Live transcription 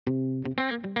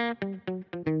Happy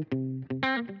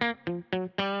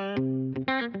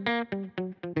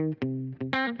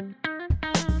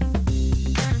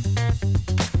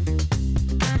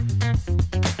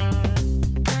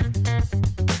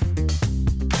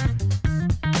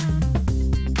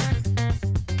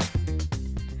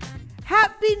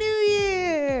New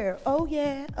Year! Oh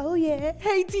yeah, oh yeah.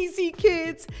 Hey TC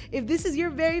Kids! If this is your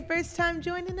very first time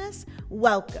joining us,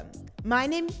 welcome. My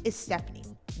name is Stephanie.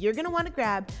 You're gonna want to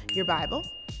grab your Bible,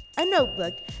 a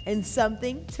notebook, and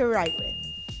something to write with.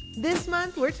 This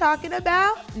month we're talking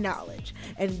about knowledge,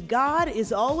 and God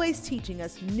is always teaching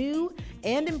us new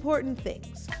and important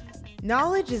things.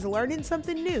 Knowledge is learning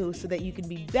something new so that you can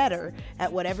be better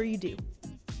at whatever you do.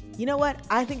 You know what?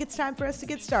 I think it's time for us to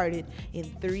get started in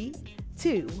 3,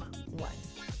 2, 1.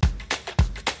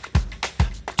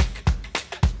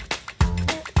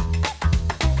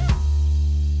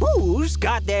 Who's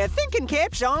got their thinking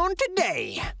caps on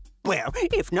today? Well,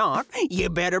 if not, you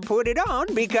better put it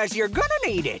on because you're gonna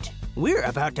need it. We're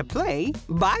about to play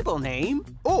Bible Name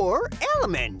or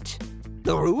Element.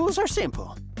 The rules are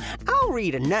simple. I'll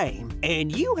read a name,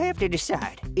 and you have to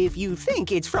decide if you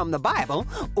think it's from the Bible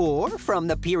or from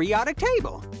the periodic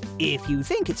table. If you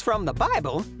think it's from the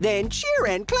Bible, then cheer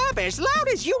and clap as loud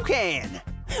as you can.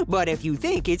 But if you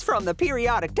think it's from the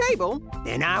periodic table,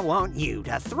 then I want you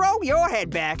to throw your head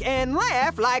back and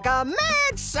laugh like a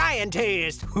mad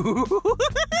scientist.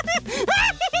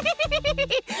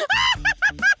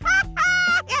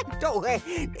 Okay,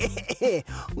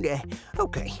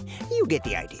 you get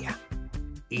the idea.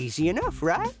 Easy enough,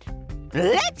 right?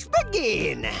 Let's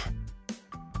begin!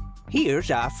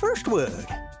 Here's our first word,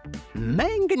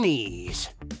 manganese.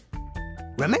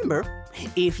 Remember,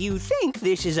 if you think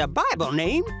this is a Bible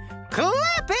name,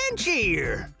 clap and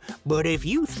cheer. But if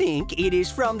you think it is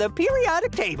from the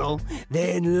periodic table,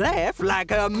 then laugh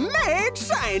like a mad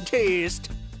scientist.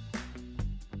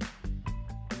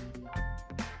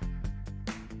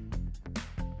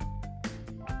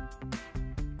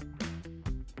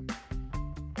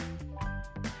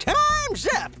 Time's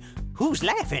up! Who's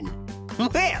laughing?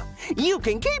 Well, you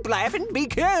can keep laughing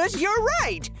because you're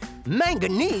right.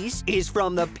 Manganese is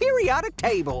from the periodic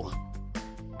table.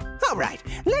 All right,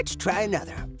 let's try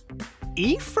another.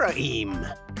 Ephraim.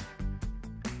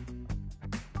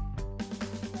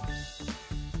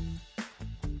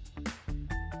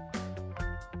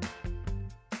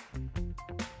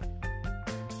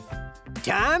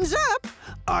 Time's up.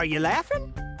 Are you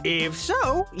laughing? If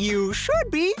so, you should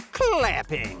be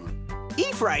clapping.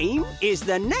 Ephraim is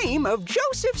the name of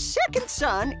Joseph's second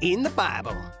son in the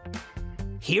Bible.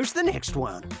 Here's the next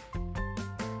one.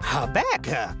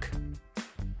 Habakkuk.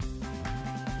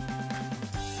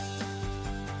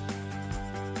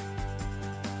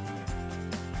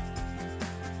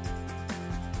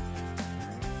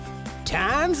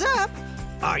 Time's up.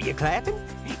 Are you clapping?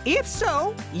 If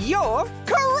so, you're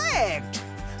correct.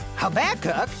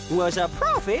 Habakkuk was a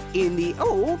prophet in the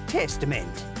Old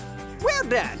Testament. Well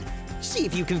done. See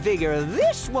if you can figure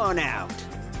this one out.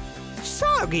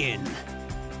 Sargon.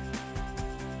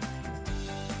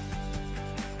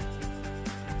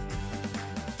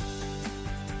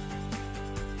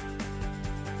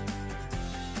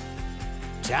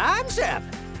 Time's up.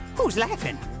 Who's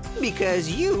laughing?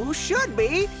 Because you should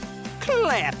be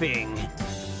clapping.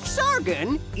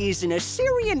 Sargon is an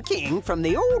Assyrian king from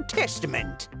the Old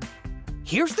Testament.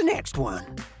 Here's the next one.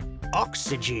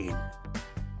 Oxygen.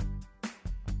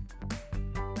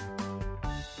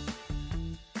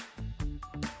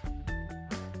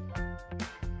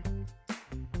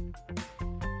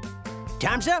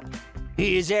 Time's up.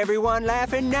 Is everyone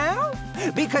laughing now?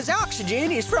 Because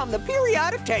oxygen is from the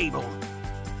periodic table.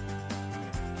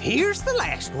 Here's the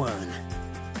last one.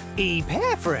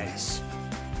 Epaphras.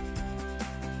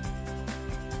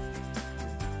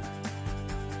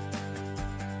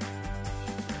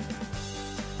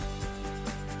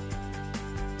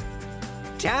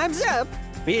 Time's up.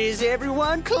 Is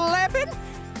everyone clapping?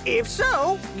 If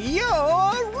so, you're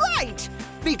right.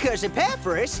 Because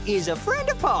Epaphras is a friend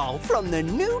of Paul from the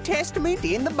New Testament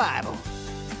in the Bible.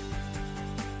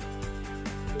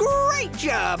 Great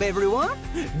job, everyone.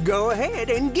 Go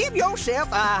ahead and give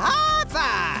yourself a high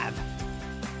five.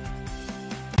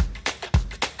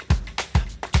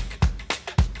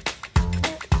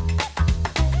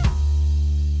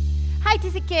 Hi,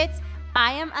 TC Kids.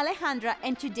 I am Alejandra,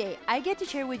 and today I get to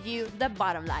share with you the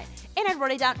bottom line. And I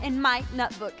wrote it down in my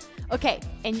notebook. Okay,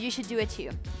 and you should do it too.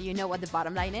 Do you know what the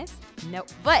bottom line is? No,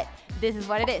 but this is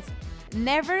what it is.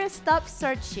 Never stop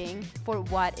searching for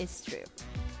what is true.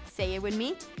 Say it with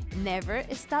me. Never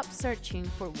stop searching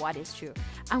for what is true.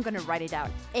 I'm gonna write it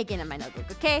down again in my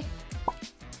notebook, okay?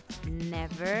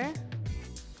 never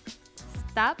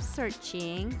stop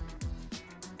searching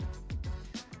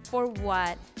for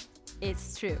what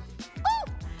is true. Oh!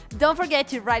 Don't forget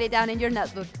to write it down in your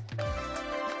notebook.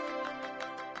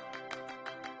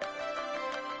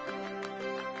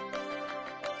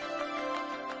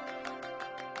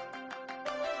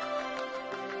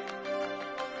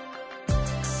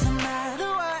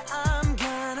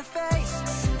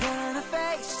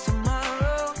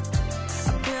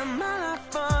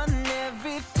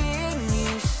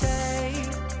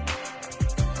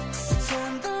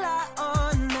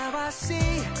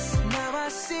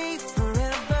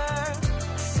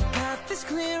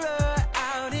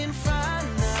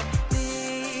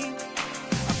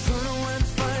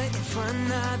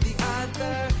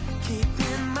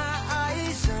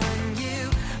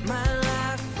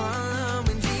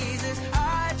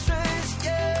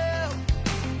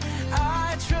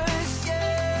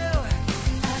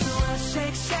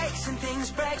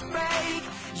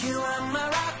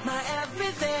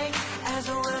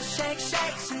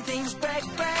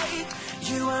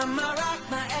 You are my rock,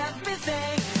 my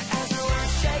everything. As the world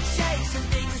shakes, shakes and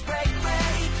things break,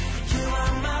 break. You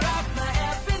are my rock, my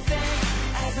everything.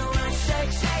 As the world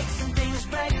shakes, shakes and things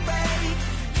break, break.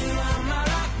 You are my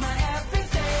rock, my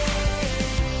everything.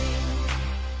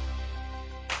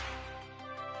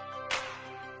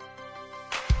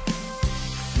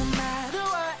 No matter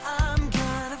what I'm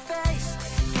gonna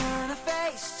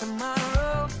face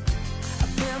tomorrow. I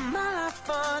build my life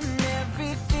on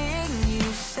everything you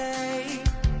say.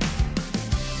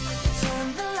 Turn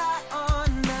the light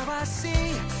on, now I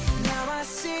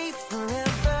see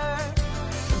forever.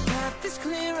 The path is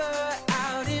clearer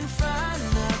out in front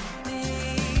of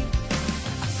me.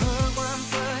 I put one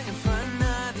foot in front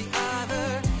of the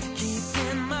other,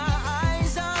 keeping my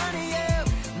eyes on you.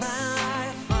 My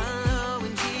life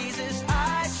following Jesus,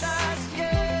 I trust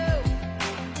you.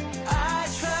 I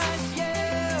trust you.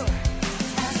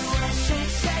 As the world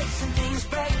shakes, shakes and things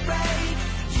break, break.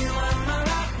 You are my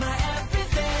rock, my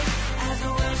everything. As the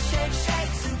world shakes,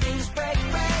 shakes and things break,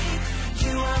 break.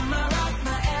 You are my rock,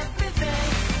 my everything.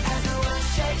 As the world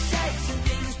shakes, shakes and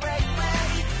things break,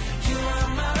 break. You are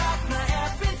my rock, my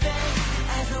everything.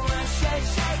 As the world shakes,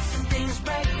 shakes and things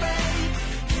break, break.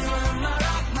 You are my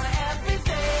rock, my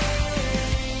everything.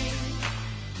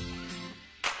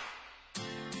 As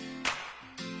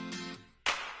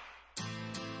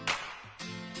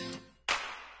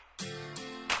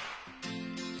the world shakes,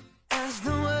 and things break. As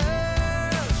the world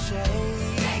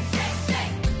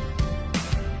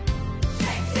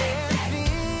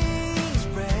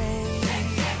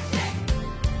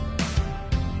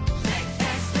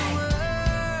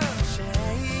shakes,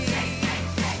 and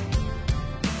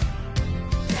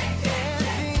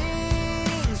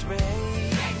things break.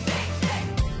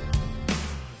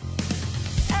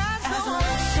 As the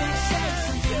world shakes, shakes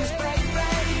and things break,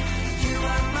 break. You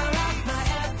are my rock, my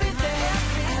everything.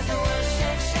 As the world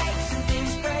shakes, shakes and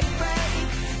things break, break.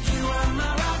 You are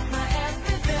my rock, my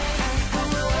everything. As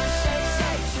the world shakes,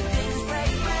 shakes and things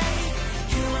break, break.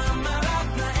 You are my rock,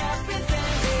 my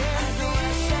everything. As the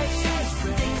world shakes, shakes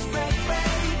and things break,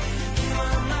 break. You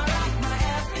are my rock, my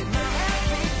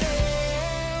everything.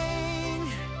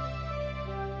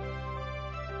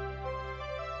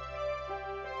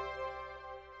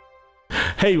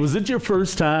 Hey, was it your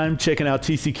first time checking out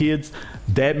TC Kidz?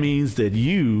 That means that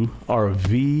you are a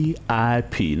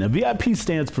VIP. Now, VIP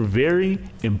stands for very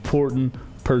important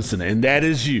person, and that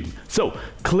is you. So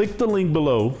click the link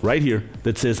below right here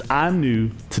that says I'm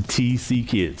new to TC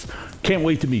Kidz. Can't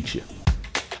wait to meet you.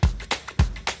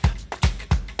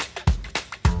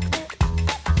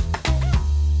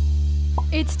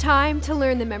 It's time to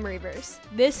learn the memory verse.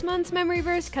 This month's memory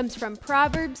verse comes from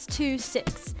Proverbs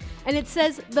 2:6, and it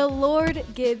says, "The Lord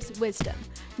gives wisdom.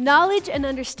 Knowledge and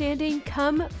understanding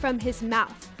come from his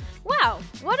mouth." Wow,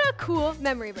 what a cool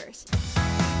memory verse.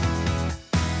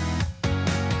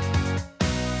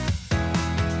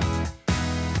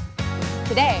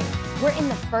 Today, we're in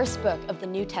the first book of the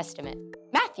New Testament,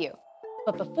 Matthew.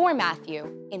 But before Matthew,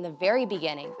 in the very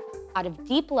beginning, out of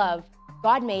deep love,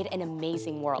 God made an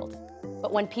amazing world.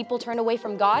 But when people turned away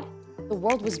from God, the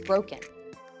world was broken.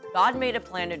 God made a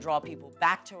plan to draw people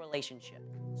back to relationship.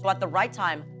 So at the right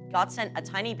time, God sent a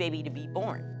tiny baby to be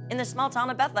born in the small town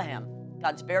of Bethlehem,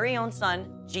 God's very own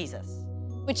son, Jesus.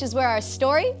 Which is where our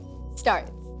story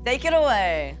starts. Take it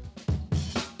away.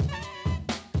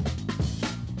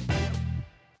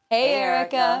 Hey,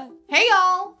 Erica. Hey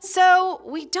y'all! So,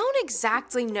 we don't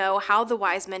exactly know how the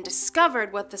wise men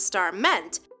discovered what the star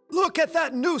meant. Look at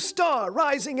that new star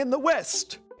rising in the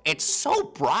west. It's so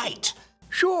bright.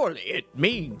 Surely it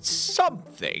means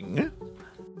something.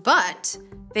 But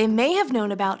They may have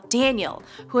known about Daniel,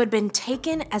 who had been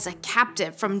taken as a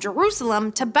captive from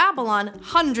Jerusalem to Babylon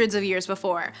hundreds of years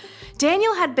before.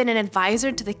 Daniel had been an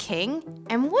advisor to the king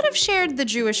and would have shared the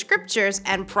Jewish scriptures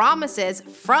and promises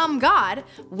from God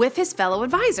with his fellow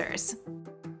advisors.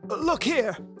 Look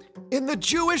here. In the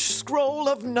Jewish scroll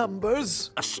of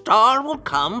Numbers, a star will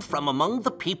come from among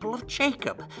the people of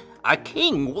Jacob. A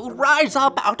king will rise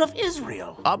up out of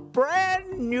Israel. A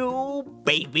brand new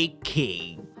baby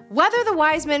king. Whether the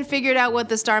wise men figured out what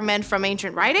the star meant from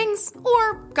ancient writings,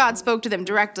 or God spoke to them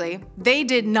directly, they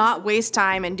did not waste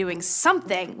time in doing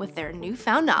something with their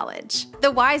newfound knowledge.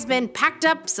 The wise men packed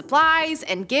up supplies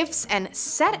and gifts and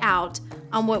set out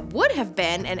on what would have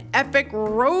been an epic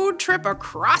road trip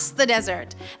across the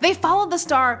desert. They followed the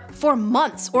star for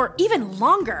months or even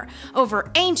longer,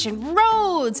 over ancient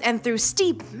roads and through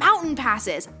steep mountain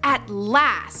passes. At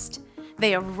last,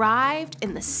 they arrived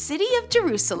in the city of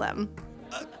Jerusalem.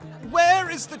 Where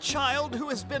is the child who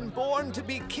has been born to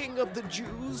be King of the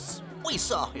Jews? We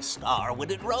saw his star when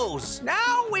it rose.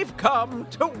 Now we've come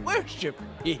to worship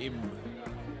him.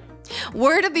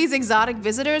 Word of these exotic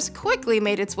visitors quickly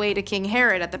made its way to King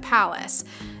Herod at the palace.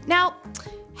 Now,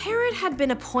 Herod had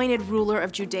been appointed ruler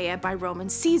of Judea by Roman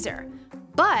Caesar,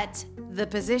 but the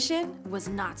position was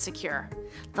not secure.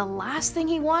 The last thing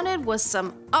he wanted was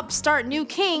some upstart new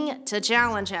king to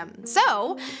challenge him.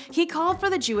 So he called for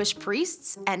the Jewish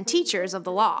priests and teachers of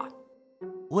the law.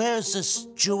 Where's this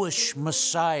Jewish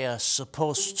Messiah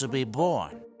supposed to be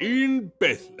born? In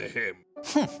Bethlehem.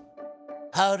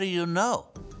 How do you know?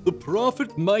 The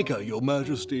prophet Micah, Your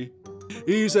Majesty.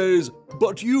 He says,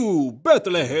 "But you,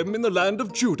 Bethlehem in the land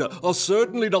of Judah, are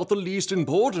certainly not the least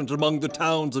important among the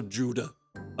towns of Judah.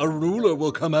 A ruler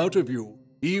will come out of you.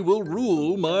 He will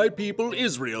rule my people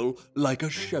Israel like a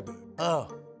shepherd." Oh,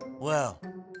 well,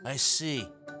 I see.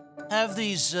 Have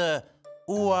these,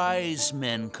 wise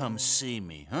men come see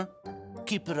me, huh?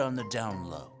 Keep it on the down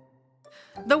low.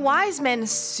 The wise men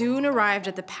soon arrived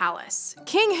at the palace.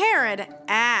 King Herod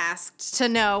asked to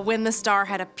know when the star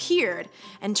had appeared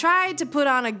and tried to put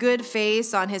on a good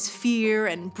face on his fear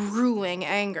and brewing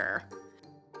anger.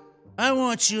 I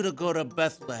want you to go to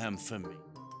Bethlehem for me.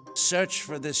 Search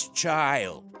for this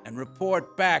child and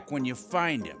report back when you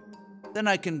find him. Then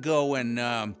I can go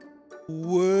and,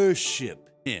 worship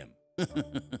him.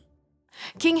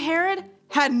 King Herod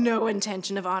had no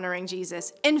intention of honoring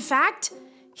Jesus. In fact,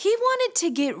 he wanted to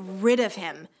get rid of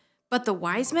him. But the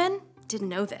wise men didn't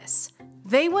know this.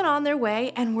 They went on their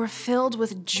way and were filled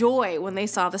with joy when they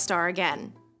saw the star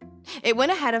again. It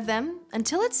went ahead of them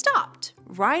until it stopped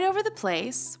right over the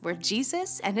place where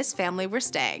Jesus and his family were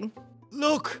staying.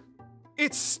 Look,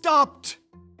 it stopped.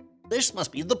 This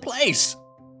must be the place.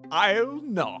 I'll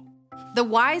knock. The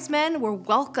wise men were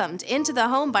welcomed into the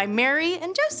home by Mary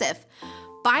and Joseph.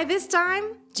 By this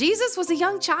time, Jesus was a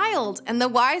young child, and the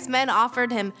wise men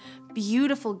offered him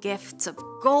beautiful gifts of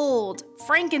gold,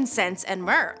 frankincense, and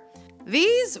myrrh.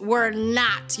 These were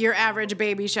not your average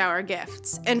baby shower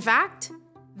gifts. In fact,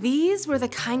 these were the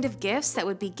kind of gifts that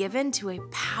would be given to a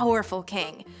powerful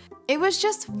king. It was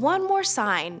just one more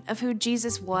sign of who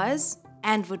Jesus was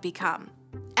and would become.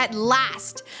 At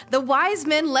last, the wise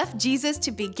men left Jesus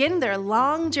to begin their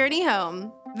long journey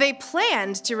home. They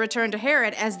planned to return to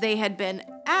Herod as they had been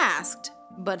asked,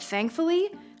 but thankfully,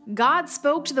 God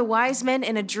spoke to the wise men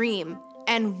in a dream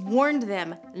and warned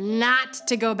them not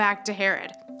to go back to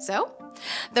Herod. So,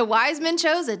 the wise men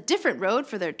chose a different road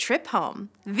for their trip home.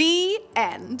 The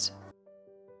end.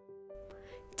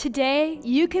 Today,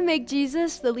 you can make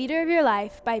Jesus the leader of your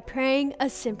life by praying a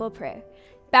simple prayer.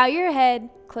 Bow your head,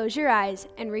 close your eyes,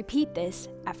 and repeat this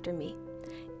after me.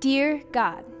 Dear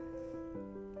God,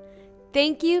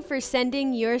 thank you for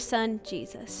sending your son,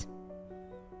 Jesus.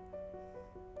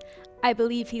 I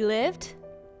believe he lived,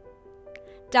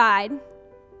 died,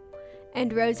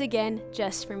 and rose again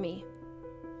just for me.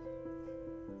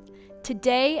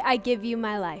 Today, I give you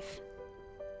my life.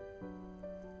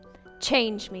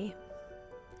 Change me,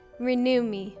 renew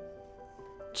me,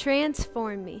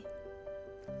 transform me.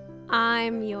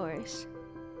 I'm yours.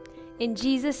 In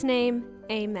Jesus' name,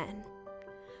 amen.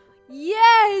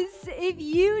 Yes! If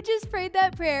you just prayed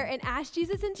that prayer and asked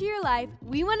Jesus into your life,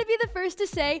 we want to be the first to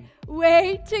say,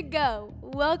 way to go.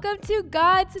 Welcome to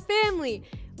God's family.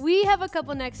 We have a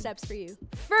couple next steps for you.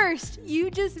 First, you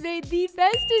just made the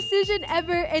best decision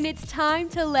ever, and it's time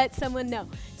to let someone know.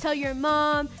 Tell your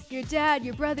mom, your dad,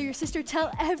 your brother, your sister,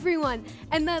 tell everyone.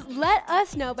 And then let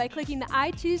us know by clicking the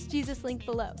I Choose Jesus link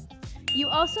below. You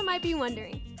also might be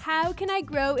wondering, how can I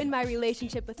grow in my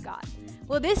relationship with God?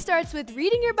 Well, this starts with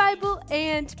reading your Bible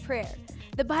and prayer.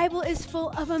 The Bible is full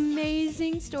of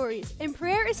amazing stories, and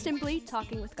prayer is simply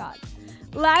talking with God.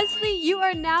 Lastly, you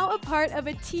are now a part of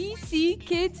a TC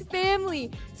Kidz family,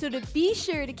 so be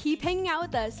sure to keep hanging out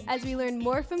with us as we learn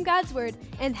more from God's Word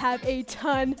and have a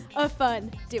ton of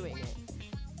fun doing it.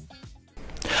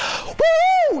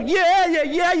 Woo!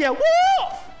 Yeah, woo!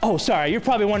 Oh, sorry, you're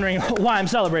probably wondering why I'm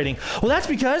celebrating. Well, that's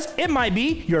because it might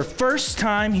be your first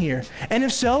time here. And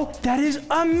if so, that is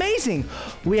amazing.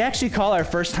 We actually call our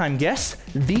first time guests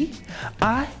VIP.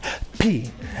 I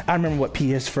don't remember what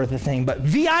P is for the thing, but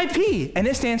VIP, and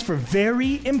it stands for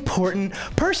very important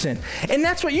person. And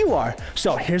that's what you are.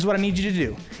 So here's what I need you to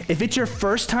do. If it's your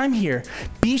first time here,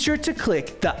 be sure to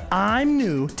click the I'm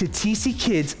new to TC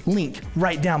Kidz link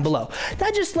right down below.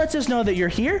 That just lets us know that you're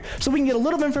here so we can get a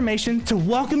little information to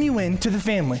welcome you into the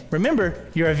family. Remember,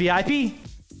 you're a VIP.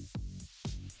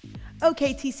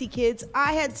 Okay, TC Kidz,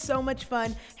 I had so much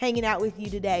fun hanging out with you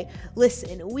today.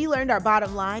 Listen, we learned our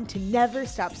bottom line to never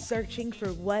stop searching for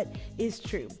what is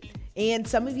true. And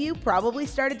some of you probably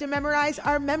started to memorize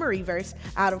our memory verse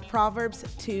out of Proverbs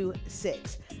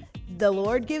 2:6. The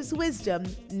Lord gives wisdom,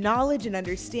 knowledge and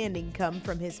understanding come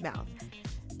from his mouth.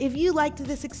 If you liked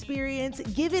this experience,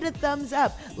 give it a thumbs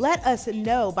up. Let us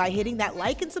know by hitting that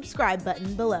like and subscribe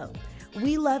button below.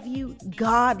 We love you,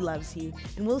 God loves you,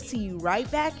 and we'll see you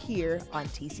right back here on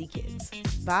TC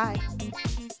Kidz. Bye.